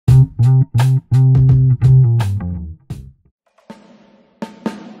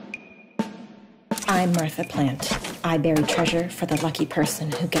I'm Martha Plant. I bury treasure for the lucky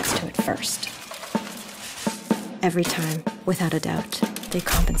person who gets to it first. Every time, without a doubt, they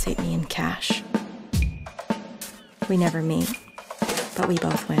compensate me in cash. We never meet, but we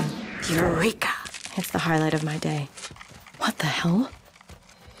both win. Eureka! It's the highlight of my day. What the hell?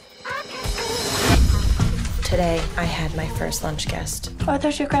 Today, I had my first lunch guest. Are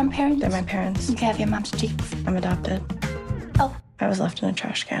those your grandparents? They're my parents. You have your mom's cheeks. I'm adopted. Oh. I was left in a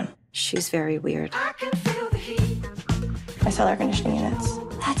trash can. She's very weird. I sell air conditioning units.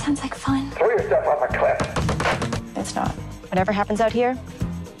 That sounds like fun. Throw your stuff off a cliff. It's not. Whatever happens out here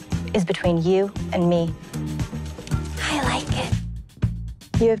is between you and me. I like it.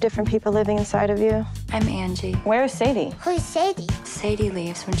 You have different people living inside of you? I'm Angie. Where is Sadie? Who's Sadie? Sadie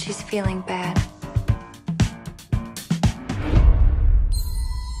leaves when she's feeling bad.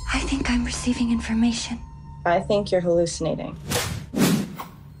 I think I'm receiving information. I think you're hallucinating.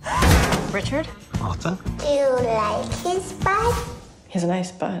 Richard? Martha? Do you like his butt? He has a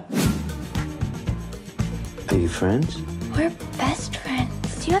nice butt. Are you friends? We're best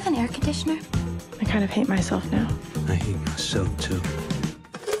friends. Do you have an air conditioner? I kind of hate myself now. I hate myself too.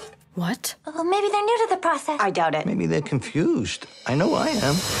 What? Well, maybe they're new to the process. I doubt it. Maybe they're confused. I know I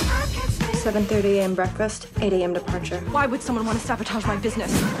am. 7:30 a.m. breakfast, 8 a.m. departure. Why would someone want to sabotage my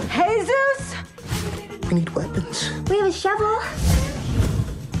business? Jesus! We need weapons. We have a shovel.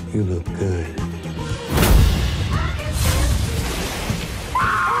 You look good.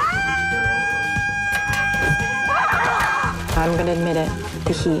 I'm gonna admit it.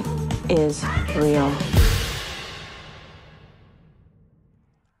 The heat is real.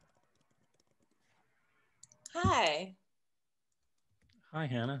 Hi. Hi,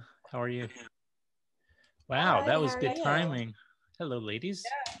 Hannah. How are you? Wow, Hi, that was how are good you? timing. Hello, ladies.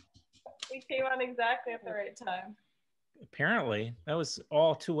 Yeah, we came on exactly at the right time. Apparently, that was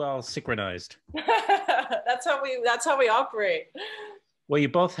all too well synchronized. That's how we operate. Well, you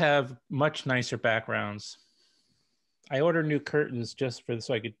both have much nicer backgrounds. I ordered new curtains just for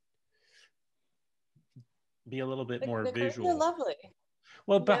so I could be a little bit more the visual. curtains are lovely.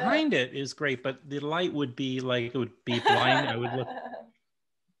 Well, Yeah. behind it is great, but the light would be like it would be blind. I would look,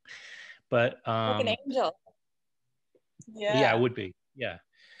 but Like an angel. yeah, it would be. Yeah,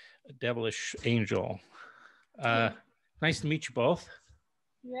 a devilish angel. Nice to meet you both.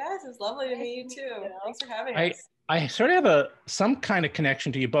 Yes, it's lovely to meet you too. Thanks for having I us. I sort of have some kind of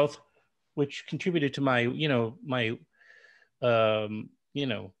connection to you both, which contributed to my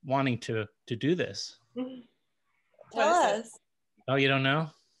wanting to do this. Tell us. Oh, you don't know?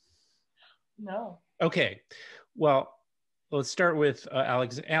 No. Okay. Well, let's start with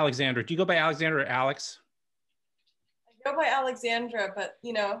Alexandra. Do you go by Alexandra or Alex? I go by Alexandra, but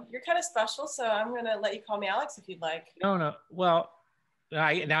you're kind of special, so I'm gonna let you call me Alex if you'd like. No. Well,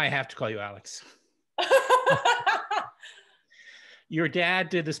 now I have to call you Alex. Your dad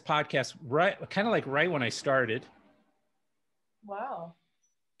did this podcast kind of right when I started. Wow.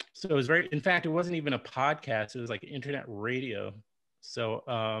 So it was in fact, it wasn't even a podcast. It was like internet radio. So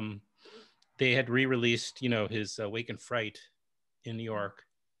they had re-released, his Wake and Fright in New York.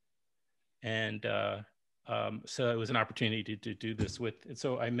 And so it was an opportunity to do this and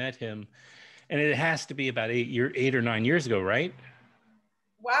so I met him, and it has to be about 8 or 9 years ago, right?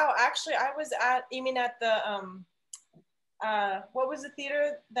 Wow. Actually, I was at the, what was the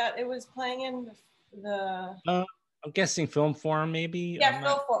theater that it was playing in? I'm guessing Film Forum, maybe. Yeah,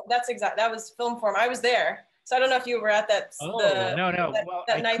 Film Forum. That was Film Forum. I was there, so I don't know if you were at that. No. Well,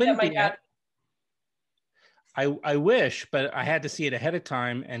 that night that my dad. I wish, but I had to see it ahead of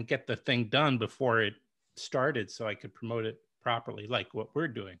time and get the thing done before it started, so I could promote it properly, like what we're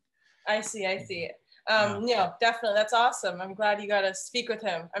doing. I see. Yeah, definitely. That's awesome. I'm glad you got to speak with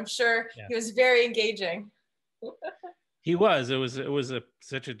him. I'm sure he was very engaging. He was. It was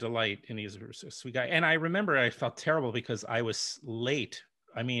such a delight, and he's a sweet guy. And I remember I felt terrible because I was late.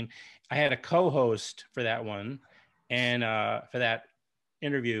 I mean, I had a co-host for that one, and for that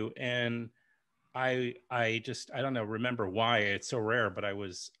interview, and I don't know, remember why. It's so rare, but I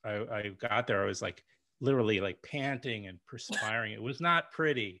got there. I was like literally like panting and perspiring. It was not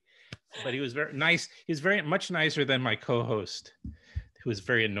pretty, but he was very nice. He's very much nicer than my co-host, who was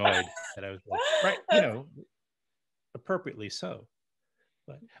very annoyed that I was like, right, appropriately so.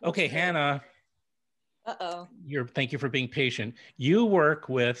 But okay, Hannah. Thank you for being patient. You work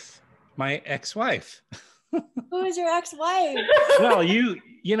with my ex-wife. Who is your ex-wife? Well, you're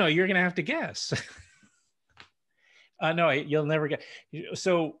gonna have to guess. No, you'll never get.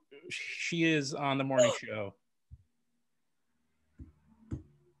 So she is on the morning show.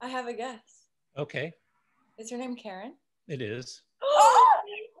 I have a guess. Okay. Is her name Karen? It is.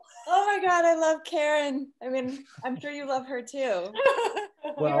 Oh my God, I love Karen. I mean, I'm sure you love her too.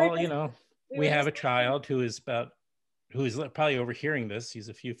 Well, you know, we have a child who is probably overhearing this. He's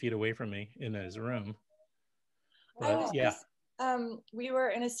a few feet away from me in his room. But, yeah. We were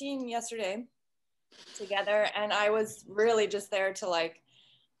in a scene yesterday together, and I was really just there to like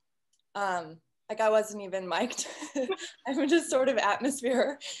I wasn't even mic'd. I'm just sort of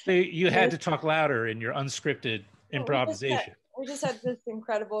atmosphere. So you had to talk louder in your unscripted improvisation. We just had this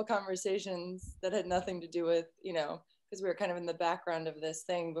incredible conversations that had nothing to do with, you know, because we were kind of in the background of this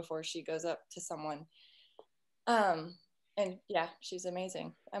thing before she goes up to someone. And yeah, she's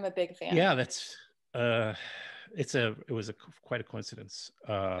amazing. I'm a big fan. Yeah, that's it was quite a coincidence.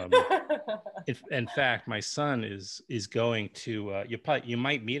 In fact, my son is going to you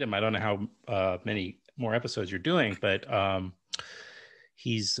might meet him. I don't know how many more episodes you're doing, but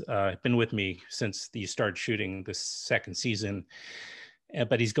he's been with me since you started shooting the second season.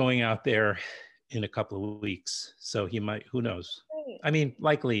 But he's going out there in a couple of weeks, so he might. Who knows? Great. I mean,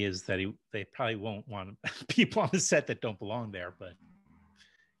 likely is that they probably won't want people on the set that don't belong there, but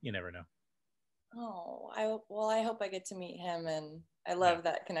you never know. Oh, I hope I get to meet him, and I love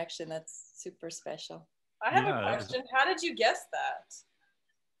that connection. That's super special. I have a question. How did you guess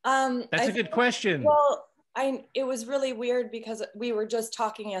that? That's a good question. Well, it was really weird because we were just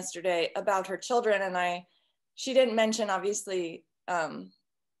talking yesterday about her children, and she didn't mention, obviously.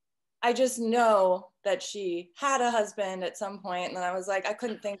 I just know that she had a husband at some point, and then I was like, I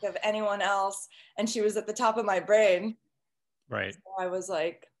couldn't think of anyone else, and she was at the top of my brain. Right. So I was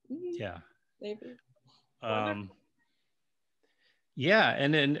like, yeah. Maybe. Yeah,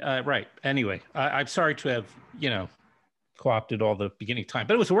 and then right. Anyway, I'm sorry to have co-opted all the beginning time,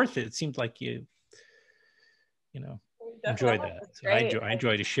 but it was worth it. It seemed like you enjoyed that. So I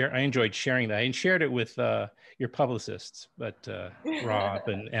enjoyed sharing that. I shared it with your publicists, but Rob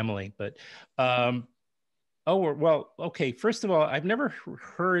and Emily. But okay. First of all, I've never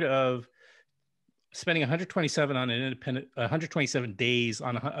heard of spending 127 days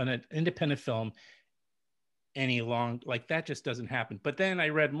on an independent film any long, like that just doesn't happen. But then I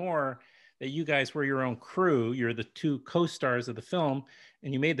read more that you guys were your own crew. You're the two co-stars of the film,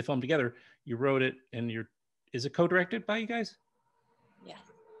 and you made the film together. You wrote it, and is it co-directed by you guys? Yeah.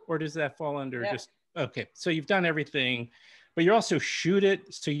 Or does that fall under just, okay. So you've done everything, but you also shoot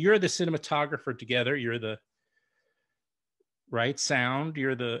it. So you're the cinematographer together. You're the right sound,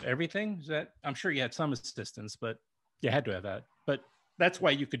 you're the everything. Is that, I'm sure you had some assistance, but you had to have that. But that's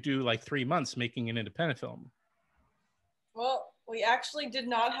why you could do like 3 months making an independent film. Well, we actually did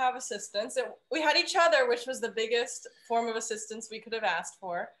not have assistance. We had each other, which was the biggest form of assistance we could have asked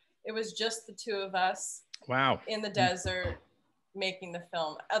for. It was just the two of us. Wow. In the desert making the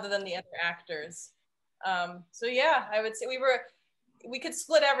film, other than the other actors. So yeah, I would say we could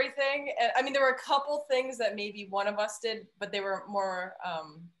split everything. I mean, there were a couple things that maybe one of us did, but they were more,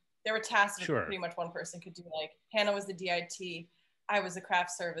 they were tasks that pretty much one person could do. Like Hannah was the DIT, I was the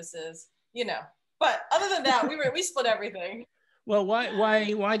craft services, But other than that, we split everything. Well,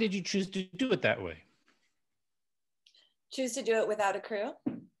 why did you choose to do it that way? Choose to do it without a crew?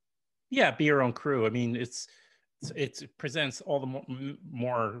 Yeah, be your own crew. I mean, it presents all the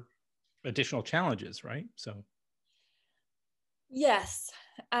more additional challenges, right? So. Yes,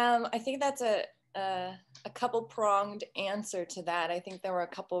 I think that's a couple pronged answer to that. I think there were a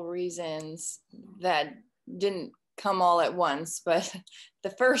couple reasons that didn't come all at once, but the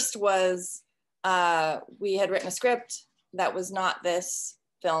first was we had written a script that was not this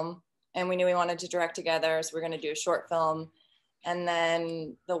film, and we knew we wanted to direct together, so we're going to do a short film. And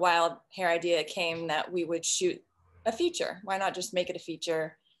then the wild hair idea came that we would shoot a feature. Why not just make it a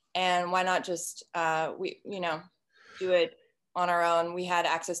feature? And why not just do it on our own? We had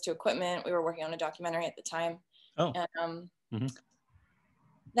access to equipment. We were working on a documentary at the time. Oh. And,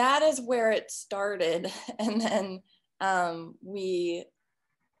 that is where it started. And then we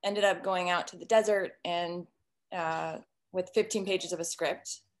ended up going out to the desert and with 15 pages of a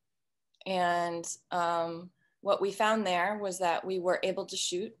script. And what we found there was that we were able to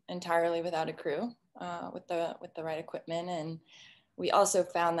shoot entirely without a crew with the right equipment. And we also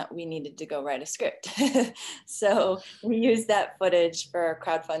found that we needed to go write a script. So we used that footage for a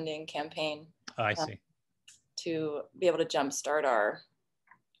crowdfunding campaign. I see. To be able to jumpstart our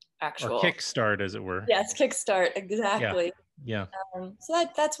actual. Or kickstart, as it were. Yes, kickstart, exactly. Yeah. So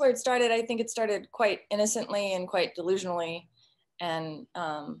that's where it started. I think it started quite innocently and quite delusionally, and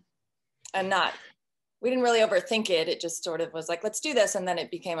we didn't really overthink it. It just sort of was like, let's do this. And then it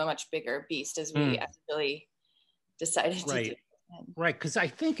became a much bigger beast as we actually decided to do it. Right, because I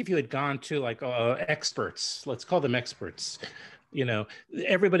think if you had gone to like experts, let's call them experts, you know,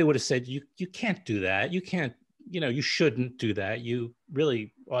 everybody would have said you can't do that. You can't, you know, you shouldn't do that. You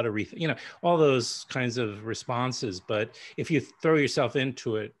really ought to you know, all those kinds of responses. But if you throw yourself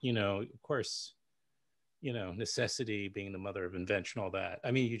into it, you know, of course, you know, necessity being the mother of invention, all that.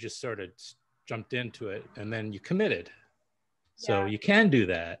 I mean, you just sort of jumped into it and then you committed. So you can do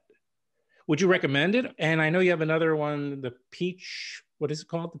that. Would you recommend it? And I know you have another one, the Peach, what is it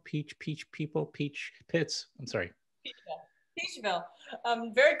called? The Peach Pits. I'm sorry. Peachville.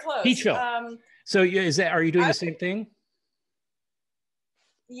 Very close. Peachville. So are you doing the same thing?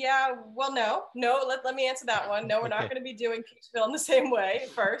 Yeah, well, no, let me answer that one. No, we're not going to be doing Peachville in the same way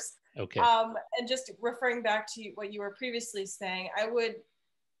first. Okay. And just referring back to what you were previously saying,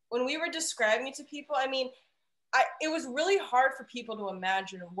 when we were describing it to people, I mean, it was really hard for people to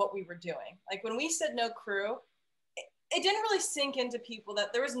imagine what we were doing. Like when we said no crew, it didn't really sink into people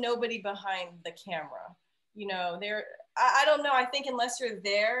that there was nobody behind the camera. You know, I don't know. I think unless you're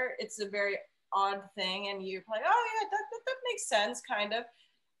there, it's a very odd thing. And you're like, oh yeah, that makes sense, kind of.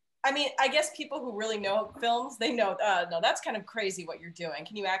 I mean, I guess people who really know films, they know, no, that's kind of crazy what you're doing.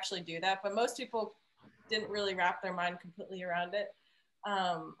 Can you actually do that? But most people didn't really wrap their mind completely around it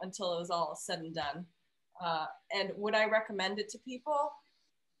until it was all said and done. And would I recommend it to people?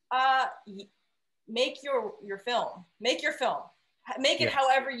 Make your film. Make your film. Make it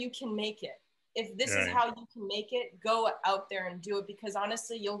however you can make it. If this is how you can make it, go out there and do it, because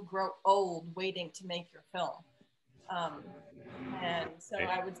honestly, you'll grow old waiting to make your film. And so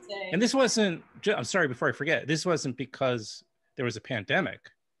I would say. And this wasn't, I'm sorry, before I forget, this wasn't because there was a pandemic.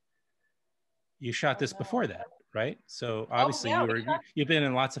 You shot this before that, right? So obviously you've been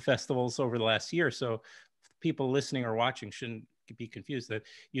in lots of festivals over the last year. So people listening or watching shouldn't be confused that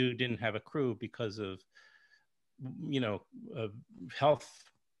you didn't have a crew because of, you know, health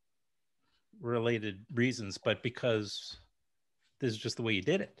related reasons, but because this is just the way you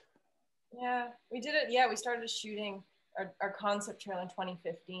did it. Yeah, we did it. Yeah, we started shooting our concept trailer in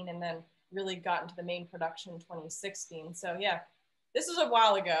 2015 and then really got into the main production in 2016. So yeah, this was a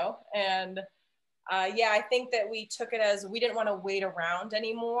while ago. And yeah, I think that we took it as we didn't want to wait around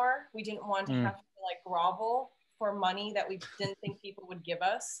anymore. We didn't want to have to like grovel for money that we didn't think people would give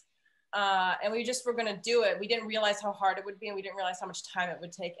us. And we just were going to do it. We didn't realize how hard it would be, and we didn't realize how much time it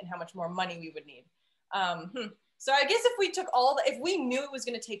would take and how much more money we would need. So I guess if we took if we knew it was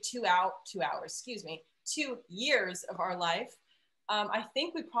going to take 2 years of our life, I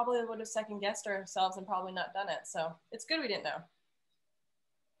think we probably would have second guessed ourselves and probably not done it. So it's good we didn't know.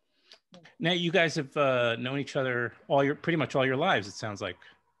 Now you guys have known each other pretty much all your lives, it sounds like.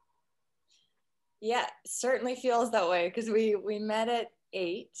 Yeah, certainly feels that way, because we met at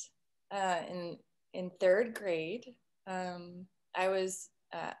 8 in third grade. I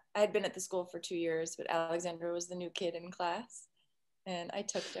had been at the school for 2 years, but Alexandra was the new kid in class, and I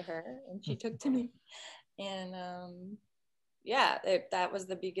took to her and she took to me. And yeah, that was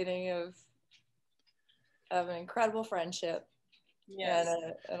the beginning of an incredible friendship. Yes.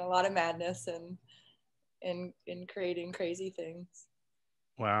 And a lot of madness and in creating crazy things.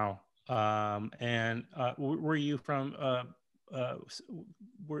 Wow. And were you from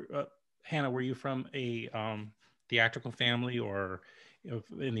Hannah, were you from a theatrical family or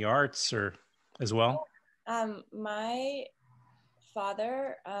in the arts or as well? My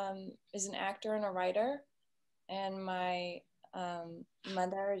father is an actor and a writer, and my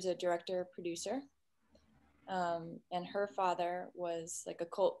mother is a director producer, and her father was like a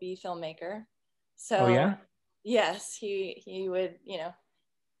cult B filmmaker. So yes, he would, you know,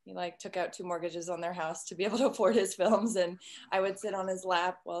 he like took out 2 mortgages on their house to be able to afford his films, and I would sit on his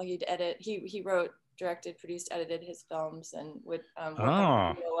lap while he'd edit. He wrote, directed, produced, edited his films, and would work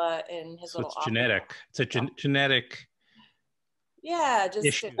on Viola in his little office. Genetic. It's a genetic. Yeah, just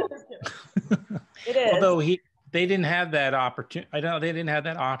issue. It is. Although they didn't have that opportunity. I know they didn't have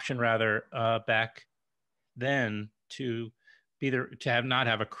that option rather back then to not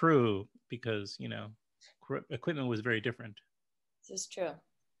have a crew, because you know equipment was very different. This is true.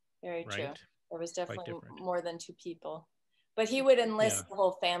 Very true. There was definitely more than 2 people, but he would enlist the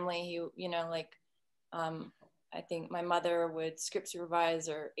whole family. He, you know, like, I think my mother would script supervise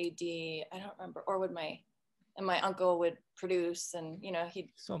or AD. I don't remember, or would my uncle would produce, and you know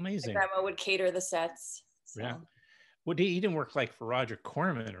so amazing. My grandma would cater the sets. So. Yeah. Well, he didn't work like for Roger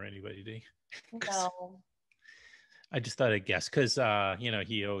Corman or anybody, did he? No. I just thought I'd guess because you know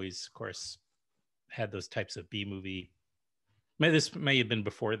he always, of course, had those types of B movie. This may have been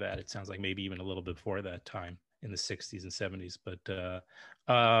before that. It sounds like maybe even a little bit before that time in the 60s and 70s. But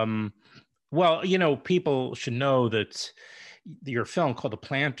well, you know, people should know that your film called The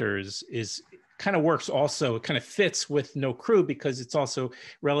Planters is kind of works also, it kind of fits with No Crew because it's also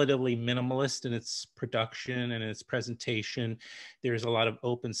relatively minimalist in its production and its presentation. There's a lot of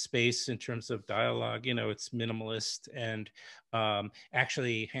open space in terms of dialogue, you know, it's minimalist. And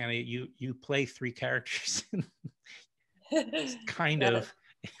actually, Hannah, you play 3 characters, kind of.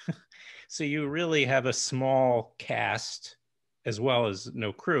 So you really have a small cast as well as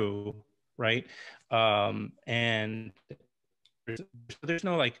No Crew, right? And there's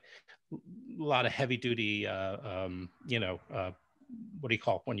no like a lot of heavy duty, you know, what do you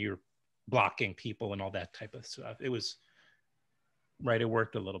call it when you're blocking people and all that type of stuff. It was, right, it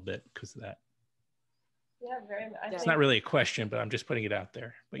worked a little bit because of that. Yeah, very much. It's not really a question, but I'm just putting it out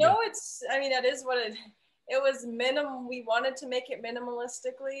there. But no, yeah. it's, I mean, that is what it was we wanted to make it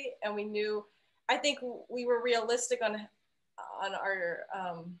minimalistically, and we knew, I think we were realistic on our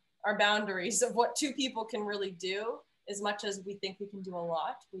boundaries of what 2 people can really do. As much as we think we can do a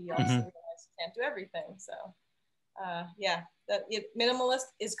lot, we also realize we can't do everything. So yeah,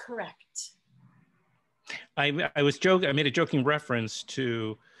 minimalist is correct. I was joking. I made a joking reference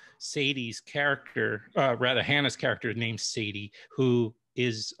to Sadie's character, rather Hannah's character named Sadie, who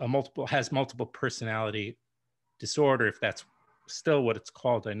is has multiple personality disorder, if that's still what it's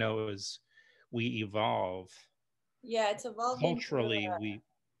called. I know is we evolve. Yeah, it's evolved culturally.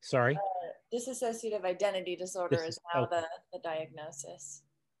 Sorry. Dissociative identity disorder is now the diagnosis.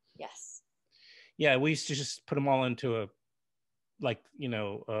 Yes. Yeah, we used to just put them all into a, like, you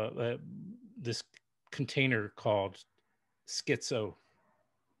know, this container called schizo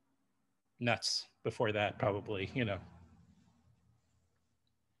nuts before that, probably, you know.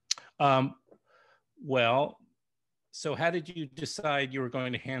 Well, so how did you decide you were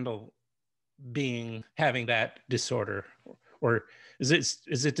going to handle having that disorder? Or is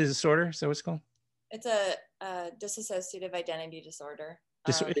it disorder? Is that what it's called? It's a dissociative identity disorder.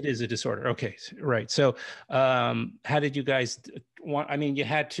 It is a disorder. Okay, right. So how did you guys I mean, you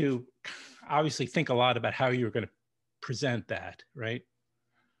had to obviously think a lot about how you were going to present that, right?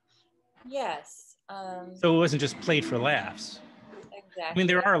 Yes. So it wasn't just played for laughs. Exactly. I mean,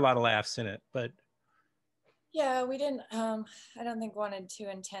 there are a lot of laughs in it, but. Yeah, we didn't, I don't think wanted to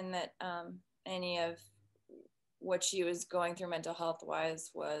intend that any of what she was going through mental health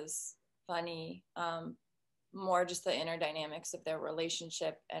wise was funny. More just the inner dynamics of their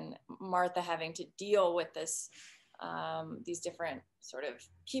relationship and Martha having to deal with this, these different sort of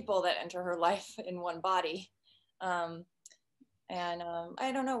people that enter her life in one body. I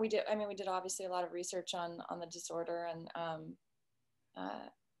don't know, we did obviously a lot of research on the disorder, and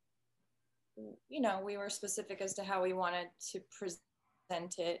you know, we were specific as to how we wanted to present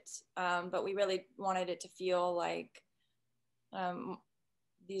it, but we really wanted it to feel like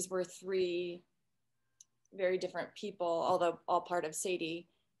these were 3 very different people, although all part of Sadie,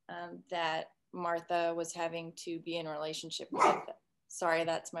 that Martha was having to be in a relationship with. Sorry,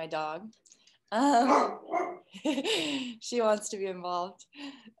 that's my dog. She wants to be involved.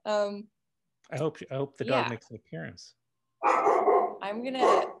 I hope the dog makes an appearance. I'm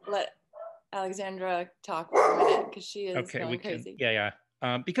gonna let Alexandra talk for a minute because she is going crazy. Yeah.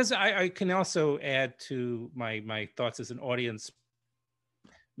 Because I can also add to my thoughts as an audience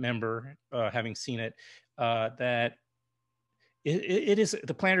member, having seen it, that it is,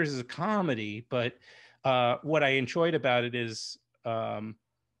 The Planters is a comedy, but what I enjoyed about it is that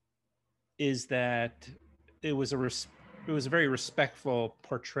it was a very respectful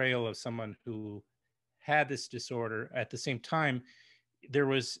portrayal of someone who had this disorder. At the same time, you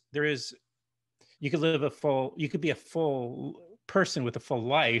could be a full person with a full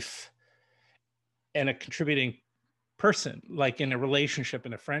life and a contributing person, like in a relationship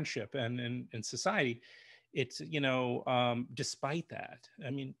and a friendship and in society. It's, you know, despite that, I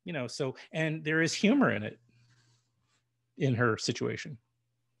mean, you know, so, and there is humor in it, in her situation.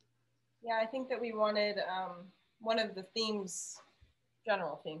 Yeah, I think that we wanted, one of the themes,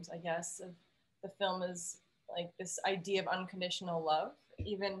 general themes, I guess, of the film is like this idea of unconditional love,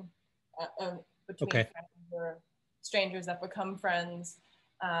 even between friends or strangers that become friends,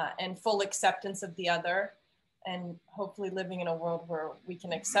 and full acceptance of the other, and hopefully living in a world where we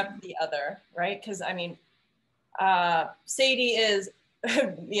can accept the other, right? Because I mean, Sadie is,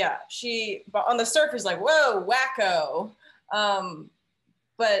 yeah, she on the surface like, whoa, wacko,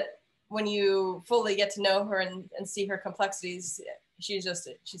 but when you fully get to know her and see her complexities, she's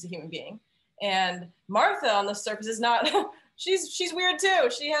a human being. And Martha on the surface is not, she's weird too.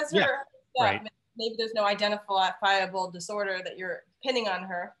 She has her stuff. Right. Maybe there's no identifiable disorder that you're pinning on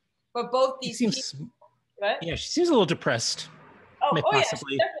her, but both these people, yeah, she seems a little depressed,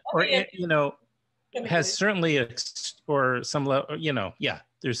 possibly, you know, has certainly or some level, you know, yeah,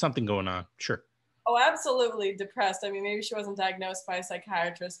 there's something going on. Sure. Oh, absolutely depressed. I mean, maybe she wasn't diagnosed by a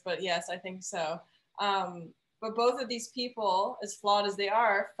psychiatrist, but yes, I think so. But both of these people, as flawed as they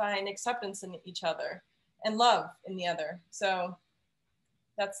are, find acceptance in each other and love in the other. So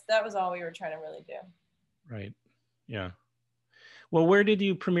that was all we were trying to really do. Right. Yeah. Well, where did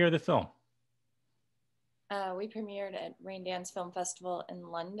you premiere the film? We premiered at Rain Dance Film Festival in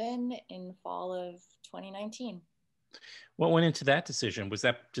London in fall of 2019. What went into that decision? Was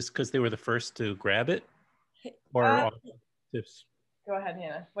that just because they were the first to grab it? Or go ahead,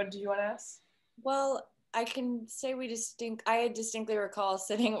 Hannah. What did you want to ask? Well, I can say I distinctly recall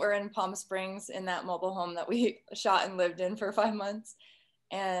we're in Palm Springs in that mobile home that we shot and lived in for 5 months.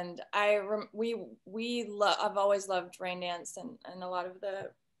 And I've always loved Rain Dance and a lot of the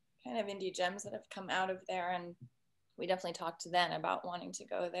kind of indie gems that have come out of there. And we definitely talked to them about wanting to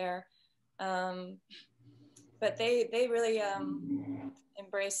go there. But they really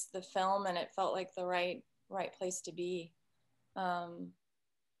embraced the film, and it felt like the right place to be. And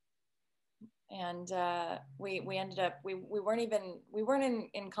we ended up, we weren't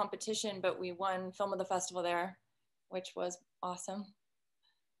in competition, but we won Film of the Festival there, which was awesome.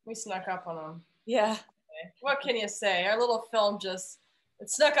 We snuck up on them. Yeah. What can you say? Our little film it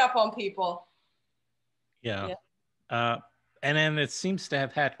snuck up on people. Yeah. And then it seems to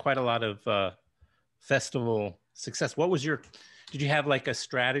have had quite a lot of festival success. Did you have like a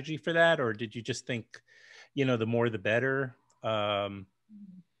strategy for that, or did you just think, you know, the more the better? That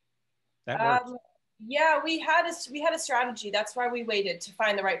worked. Yeah, we had a strategy. That's why we waited to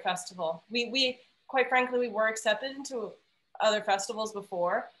find the right festival. We quite frankly, we were accepted into other festivals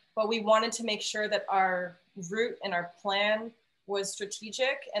before, but we wanted to make sure that our route and our plan was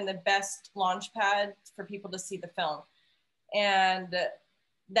strategic and the best launch pad for people to see the film. And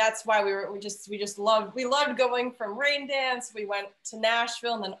that's why we loved going from Rain Dance. We went to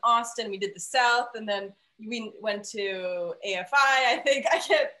Nashville and then Austin. We did the South, and then we went to AFI, I think. I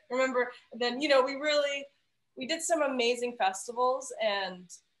can't remember. And then, you know, we did some amazing festivals, and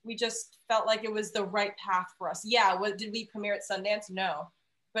we just felt like it was the right path for us. Yeah, did we premiere at Sundance? No.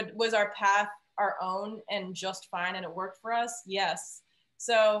 But was our path our own and just fine, and it worked for us? Yes.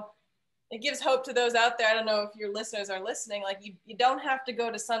 So it gives hope to those out there. I don't know if your listeners are listening. Like, you don't have to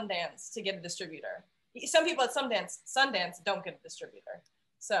go to Sundance to get a distributor. Some people at Sundance don't get a distributor.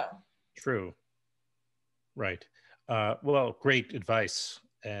 So true. Right. Well, great advice.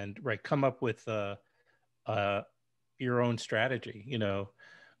 And come up with your own strategy. You know,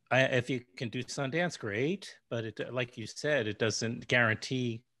 if you can do Sundance, great. But it, like you said, it doesn't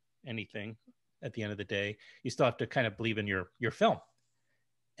guarantee anything at the end of the day. You still have to kind of believe in your film,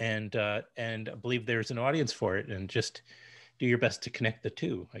 and believe there's an audience for it, and just do your best to connect the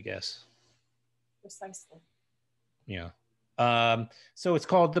two, I guess. Precisely. Yeah. So it's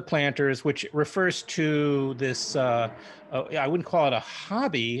called The Planters, which refers to this, I wouldn't call it a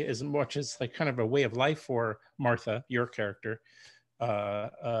hobby as much as like kind of a way of life for Martha, your character,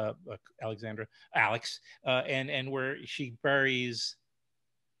 Alex, and where she buries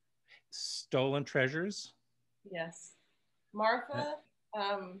stolen treasures. Yes. Martha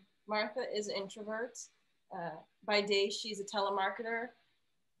is an introvert. By day, she's a telemarketer.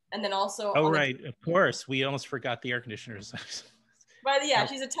 And then also, of course, we almost forgot the air conditioners. But yeah,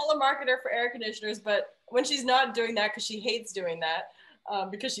 she's a telemarketer for air conditioners. But when she's not doing that, because she hates doing that,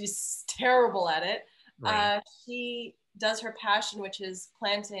 because she's terrible at it, right. She does her passion, which is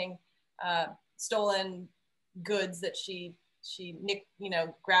planting stolen goods that she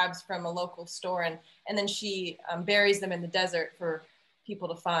grabs from a local store, and then she buries them in the desert for people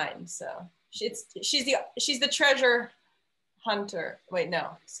to find. So she's the treasure hunter. Wait, no,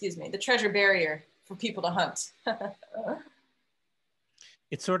 excuse me. The treasure barrier for people to hunt.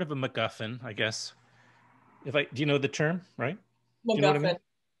 It's sort of a MacGuffin, I guess. Do you know the term, right? MacGuffin. Do you know what I mean?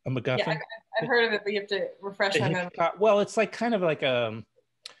 A MacGuffin? Yeah, I've heard of it, but you have to refresh my memory. Well, it's like kind of like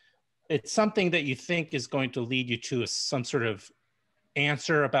it's something that you think is going to lead you to some sort of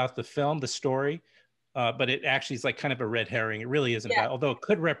answer about the film, the story, but it actually is like kind of a red herring. It really isn't that, although it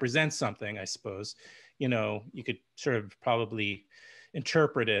could represent something, I suppose. You know, you could sort of probably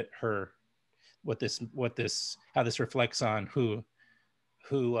interpret it, how this reflects on who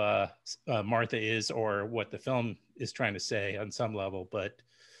Martha is, or what the film is trying to say on some level, but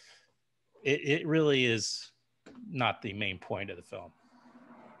it really is not the main point of the film.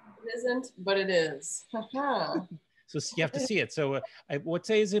 It isn't, but it is. So you have to see it. So what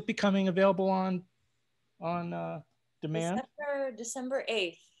day is it becoming available on demand? December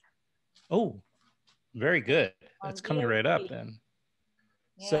 8th. Oh, very good. That's coming right up then.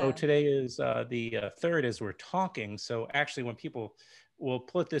 So Yeah. today is the 3rd as we're talking. So actually when people will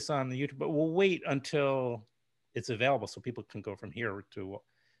put this on the YouTube, but we'll wait until it's available so people can go from here to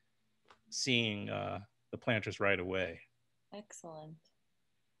seeing the planters right away. Excellent.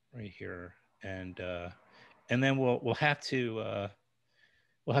 Right here. And then we'll have to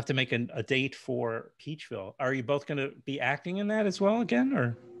make a date for Peachville. Are you both going to be acting in that as well again,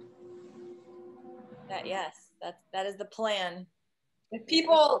 or? Yes, that is the plan. If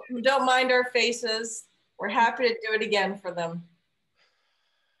people don't mind our faces, we're happy to do it again for them.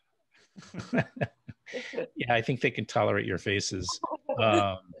 Yeah, I think they can tolerate your faces.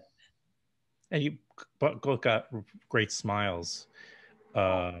 And you both got great smiles.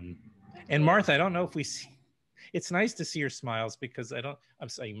 And Martha, I don't know if we see. It's nice to see your smiles because I'm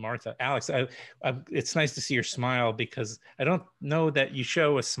saying Martha, Alex. It's nice to see your smile because I don't know that you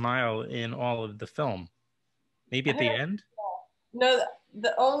show a smile in all of the film. Maybe at the end. No,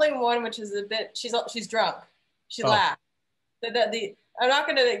 the only one which is a bit. She's drunk. She laughed. I'm not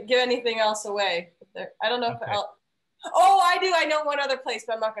going to give anything else away. I don't know if I'll. Oh, I do. I know one other place,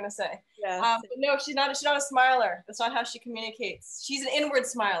 but I'm not going to say. Yeah. But no, she's not a smiler. That's not how she communicates. She's an inward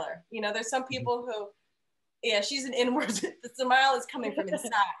smiler. You know, there's some people who, yeah, she's an inward. The smile is coming from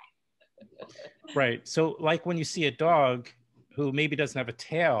inside. Right. So, like when you see a dog who maybe doesn't have a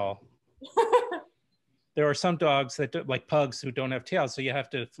tail, there are some dogs that like pugs who don't have tails, so you have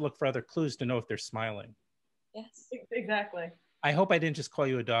to look for other clues to know if they're smiling. Yes, exactly. I hope I didn't just call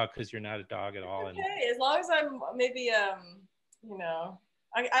you a dog because you're not a dog at all. Okay, as long as I'm maybe, you know,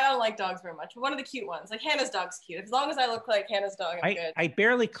 I don't like dogs very much. One of the cute ones, like Hannah's dog's cute. As long as I look like Hannah's dog, I'm good. I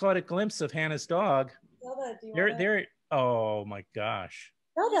barely caught a glimpse of Hannah's dog. Zelda, do you They're oh my gosh.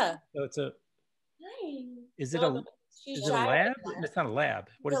 Zelda. So it's a. Hi. Is it a lab? It's not a lab.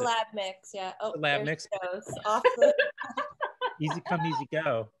 What is it? It's a lab mix, yeah. Oh, a lab mix. Off the... Easy come, easy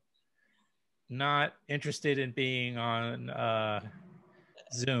go. Not interested in being on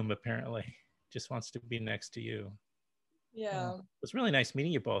Zoom, apparently. Just wants to be next to you. Yeah. It was really nice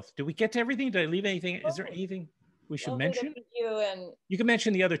meeting you both. Did we get to everything? Did I leave anything? Is there anything we should mention? You can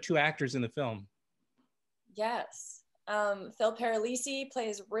mention the other 2 actors in the film. Yes. Phil Paralisi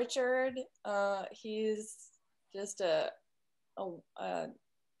plays Richard. He's just a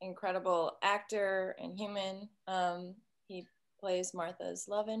incredible actor and human. He plays Martha's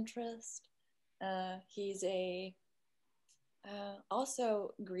love interest. He's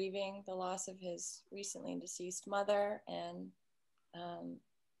also grieving the loss of his recently deceased mother, and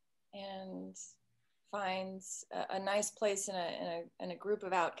finds a nice place in a group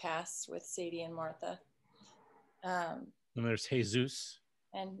of outcasts with Sadie and Martha. And there's Jesus.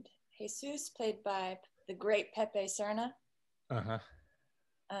 And Jesus, played by the great Pepe Serna,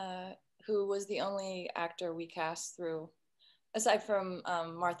 who was the only actor we cast through. Aside from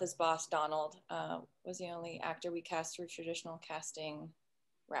Martha's boss, Donald, was the only actor we cast through traditional casting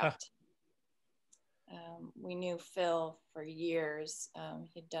route. We knew Phil for years.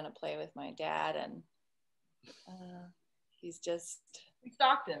 He'd done a play with my dad, and he's just... We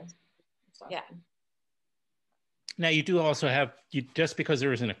stalked him. Yeah. Now you do also have, just because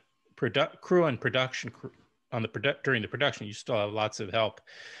there isn't a crew and production during the production, you still have lots of help.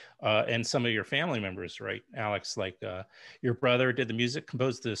 And some of your family members, right, Alex? Like your brother did the music,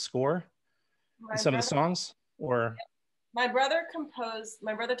 composed the score, some of the songs, or my brother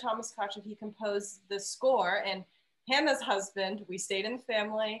Thomas Kotcheff, he composed the score, and Hannah's husband, we stayed in the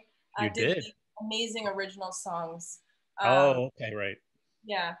family. Did amazing original songs. Okay, right.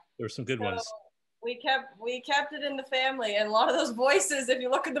 Yeah, there were some good ones. We kept it in the family, and a lot of those voices, if you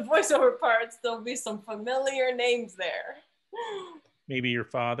look at the voiceover parts, there'll be some familiar names there. Maybe your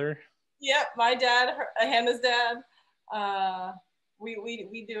father? Yep, my dad, Hannah's dad.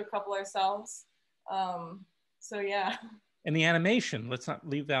 We do a couple ourselves. So yeah. And the animation, let's not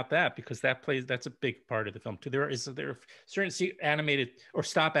leave out that, because that's a big part of the film too. There are certain animated or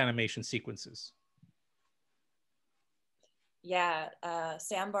stop animation sequences. Yeah,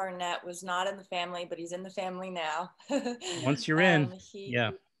 Sam Barnett was not in the family, but he's in the family now. Once you're in, Once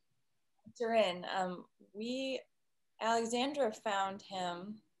you're in. Alexandra found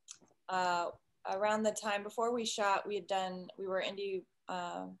him around the time before we shot. We were Indie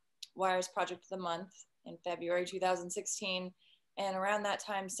Wire's Project of the Month in February 2016. And around that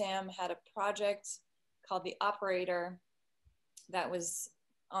time, Sam had a project called The Operator that was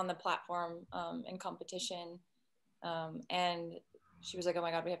on the platform in competition. And she was like, oh my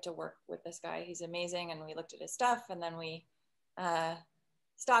God, we have to work with this guy. He's amazing. And we looked at his stuff, and then we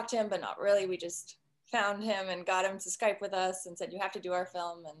stalked him, but not really. We just found him and got him to Skype with us and said, you have to do our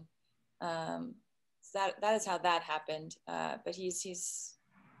film. And so that is how that happened. But he's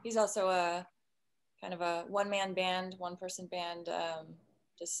he's also a kind of a one-man band, one-person band.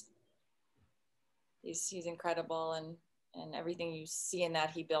 Just he's incredible, and everything you see in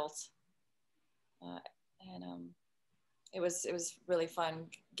that he built. It was really fun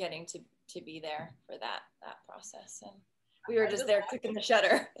getting to be there for that process, and we were just there clicking the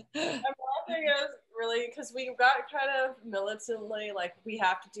shutter. I'm laughing at really because we got kind of militantly like we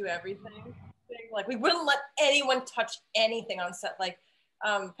have to do everything. Like we wouldn't let anyone touch anything on set. Like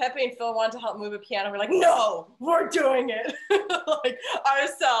Pepe and Phil wanted to help move a piano. We're like, no, we're doing it like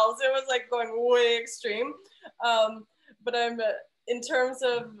ourselves. It was like going way extreme. But in terms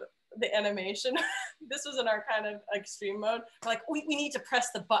of the animation, this was in our kind of extreme mode. We're like, we need to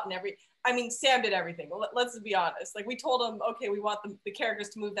press the button Sam did everything. Let's be honest. Like we told him, okay, we want the characters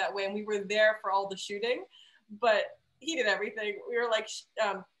to move that way, and we were there for all the shooting, but he did everything. We were like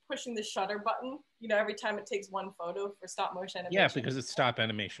pushing the shutter button, every time it takes one photo for stop motion animation. Yeah, because it's stop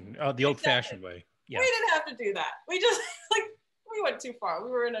animation, the old-fashioned way. Yeah. We didn't have to do that. We just we went too far.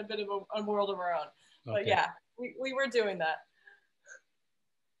 We were in a bit of a world of our own. Okay. But yeah, we were doing that.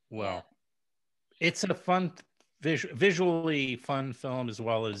 Well, it's a fun, visually fun film as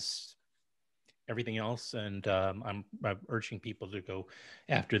well as everything else, and I'm urging people to go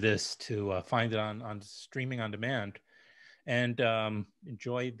after this to find it on streaming on demand, and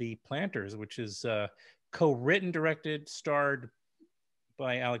enjoy The Planters, which is co-written, directed, starred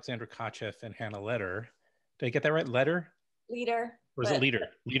by Alexandra Kotcheff and Hannah Leder. Did I get that right? Leder? Leader. Or is it Leder?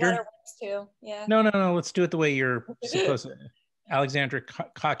 Leder works too. Yeah. No. Let's do it the way you're supposed to. Alexandra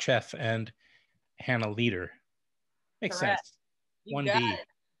Kotcheff and Hannah Leder. Makes Correct. sense. 1D.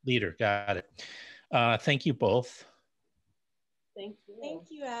 Leader. Got it. Thank you both. Thank you. Thank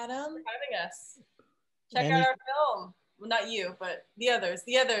you, Adam. For having us. Check out our film. Well, not you, but the other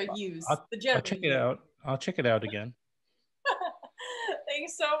yous. I'll check it out. I'll check it out again.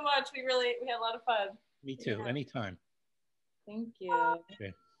 Thanks so much. We had a lot of fun. Me too. Yeah. Anytime. Thank you.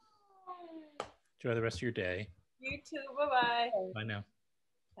 Okay. Enjoy the rest of your day. You too. Bye-bye. Bye now.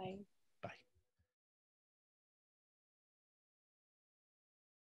 Bye.